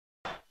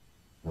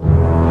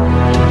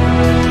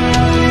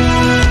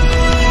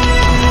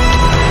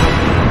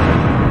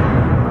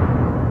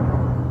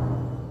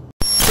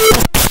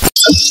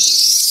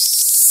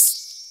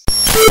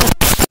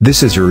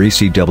This is your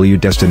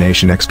ECW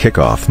Destination X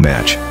kickoff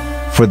match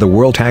for the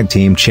World Tag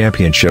Team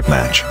Championship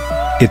match.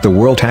 It the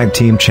World Tag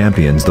Team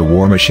Champions The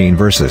War Machine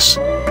versus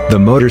the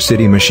Motor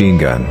City Machine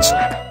Guns.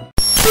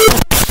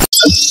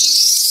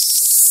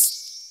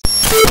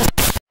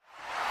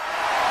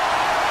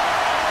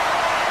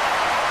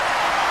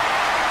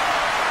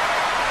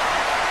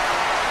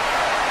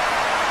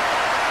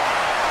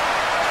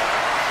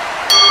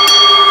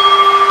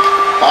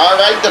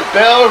 Alright, the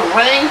bell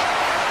rings.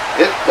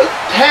 The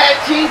Tag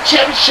Team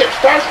Championship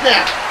starts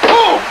now.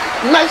 Boom!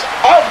 Nice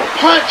up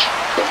punch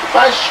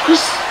by Chris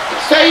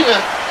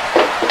Sabin.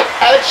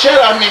 Alex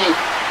Shadow, I mean.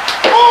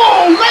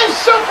 Oh, nice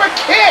super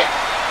kick.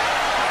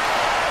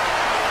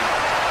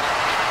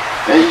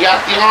 And you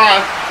got the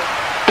arm.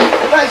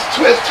 Nice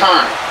twist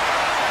turn.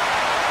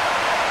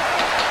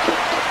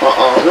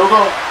 Here we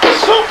go.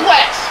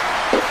 Suplex.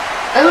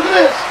 And look at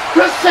this.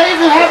 Chris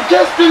Sabin have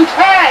just been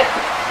tagged.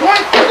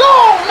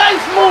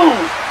 Nice move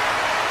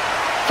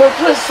for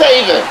Chris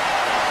Sabin,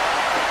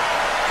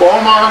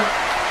 former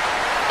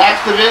X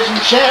Division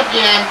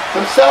champion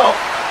himself.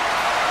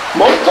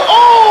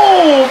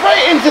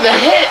 Right into the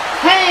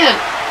hand.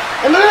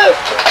 And look at this.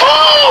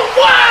 Oh,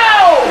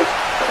 wow!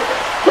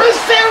 Chris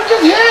Sabin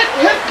just hit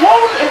his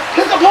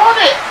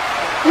opponent.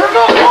 Here we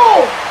go.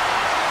 Oh.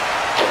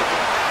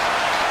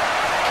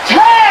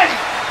 Tag.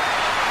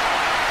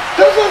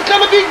 This is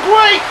gonna be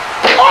great.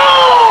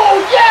 Oh,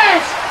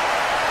 yes!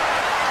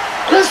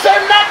 Chris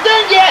Sabin not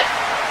done yet.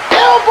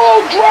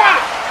 Elbow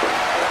drop.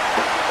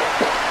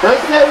 Chris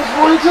Sabin's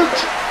going to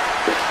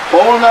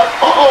pulling up.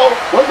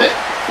 Wait a minute.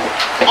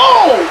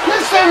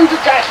 Chris Sabin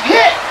just got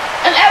hit.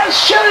 And Alex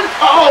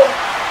Shadow.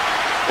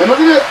 And look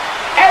at this.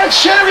 Alex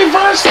Shadow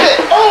reversed it.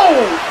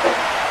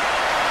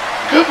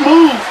 Good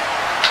move.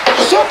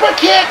 Super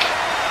kick.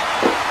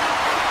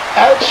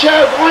 Alex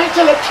Shadow going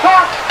to the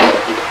top.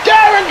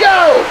 There we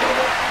go.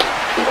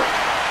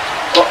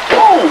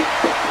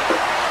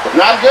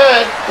 Not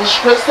good. This is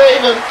Chris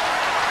Sabin.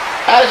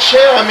 Alex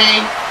Shadow, I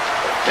mean.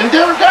 And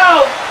there we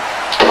go.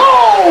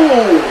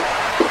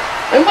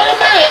 And wait a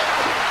minute.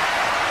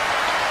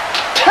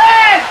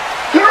 Tag.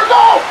 Here we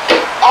go.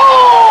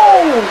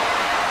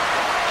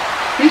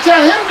 You tell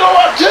him go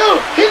up too.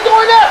 He's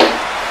going up.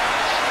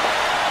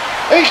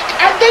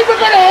 I think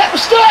we're going to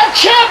still have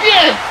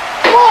champion.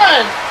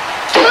 1,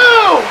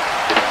 2,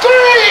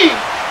 3.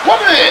 Wait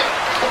a minute.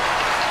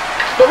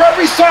 The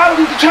referee saw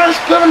him trying to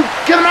split him,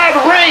 get him out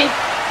of the ring.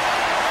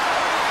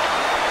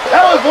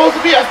 That was supposed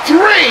to be a 3.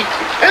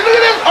 And look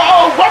at this.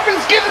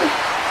 Weapons getting.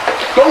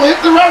 Don't hit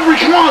the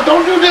referee. Come on,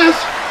 don't do this.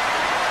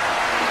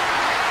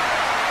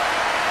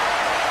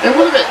 And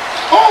what is it?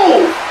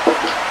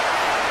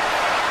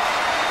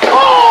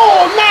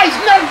 Nice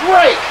neck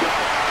break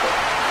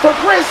for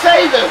Chris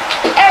Sabin.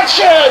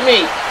 Action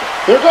me.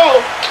 Here we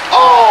go.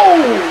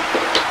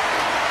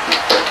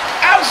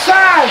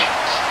 Outside.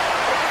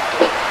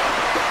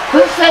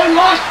 Chris Sabin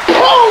lost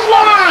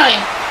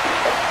clothesline.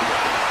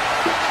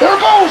 There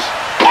goes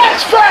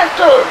X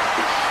Factor.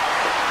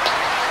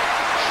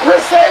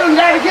 Chris Sabin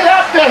got to get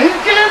up there. He's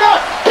getting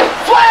up.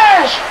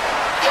 Flash.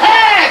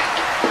 Tag.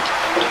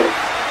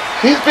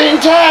 He's being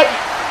tagged.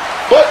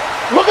 But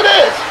look at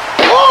this.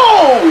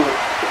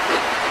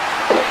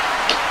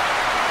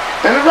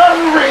 And the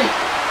referee.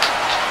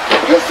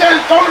 Chris Sabin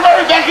throw the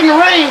referee back in the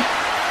ring.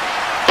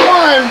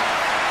 1,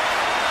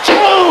 2,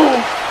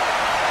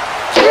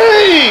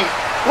 3.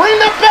 Ring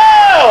the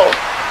bell.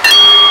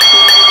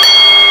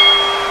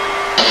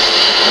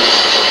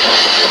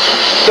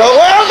 The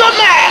welcome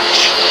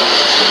match.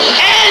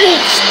 And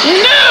it's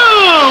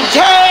new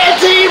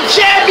Tag Team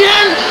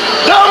Champion,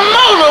 the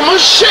Motor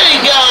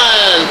Machine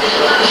Gun.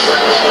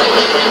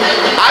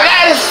 I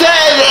gotta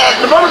say that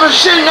the Motor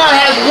Machine Gun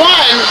has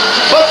won,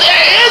 but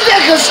there is a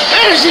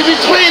conspiracy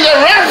between the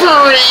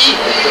referee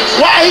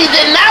why he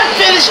did not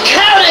finish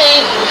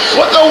counting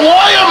with the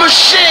Warrior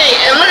Machine.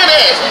 And look at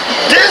this.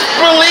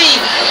 Disbelief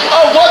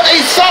of what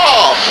they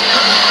saw.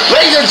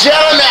 Ladies and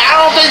gentlemen,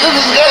 I don't think this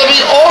is going to be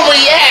over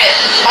yet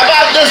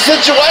about this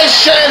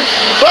situation,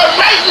 but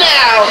right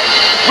now,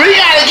 we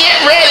got to get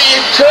ready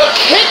to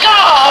kick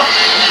off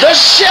the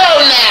show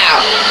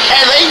now.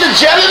 And ladies and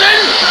gentlemen,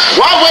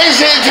 while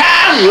wasting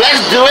time,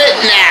 let's do it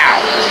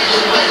now.